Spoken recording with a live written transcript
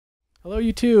Hello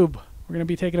YouTube! We're going to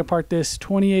be taking apart this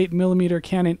 28mm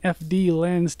Canon FD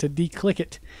lens to declick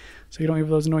it so you don't have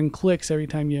those annoying clicks every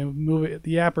time you move it,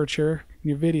 the aperture in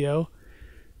your video.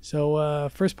 So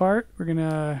first part, we're going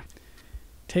to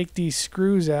take these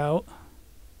screws out.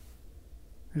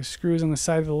 There's screws on the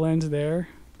side of the lens there,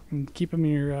 and keep them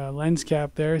in your lens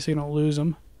cap there so you don't lose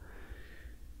them.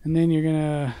 And then you're going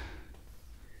to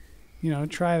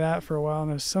try that for a while.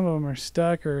 And if some of them are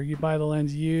stuck, or you buy the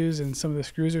lens used and some of the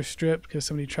screws are stripped because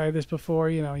somebody tried this before,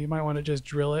 you might want to just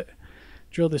drill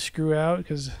the screw out,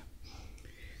 because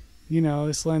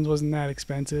this lens wasn't that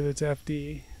expensive. It's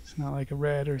FD. It's not like a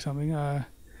red or something.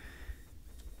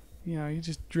 You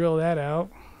just drill that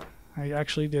out. I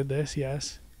actually did this,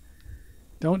 yes.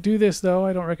 Don't do this though,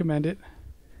 I don't recommend it.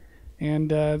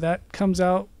 And that comes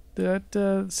out,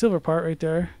 that silver part right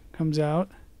there comes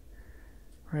out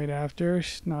right after.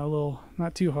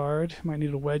 Not too hard, might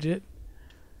need to wedge it.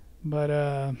 But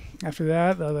after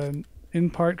that, the in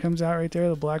part comes out right there,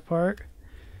 the black part.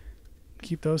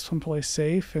 Keep those someplace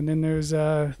safe. And then there's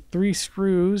 3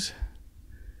 screws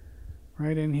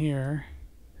right in here.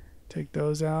 Take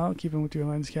those out, keep them with your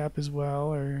lens cap as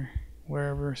well, or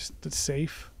wherever it's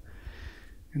safe.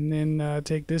 And then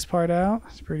take this part out.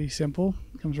 It's pretty simple,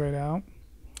 comes right out.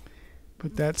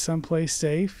 Put that someplace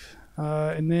safe.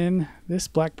 And then this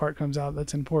black part comes out.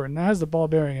 That's important. That has the ball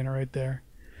bearing in it right there,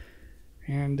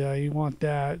 and you want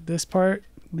that. This part,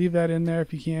 leave that in there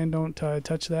if you can. Don't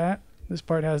touch that. This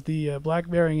part has the black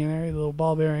bearing in there, the little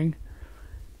ball bearing,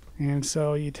 and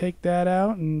so you take that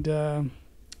out, and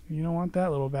you don't want that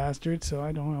little bastard. So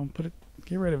I don't know,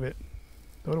 get rid of it,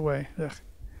 throw it away. Ugh.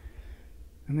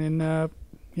 And then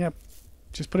yeah,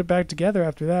 just put it back together.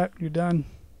 After that, you're done.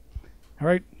 All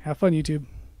right, have fun, YouTube.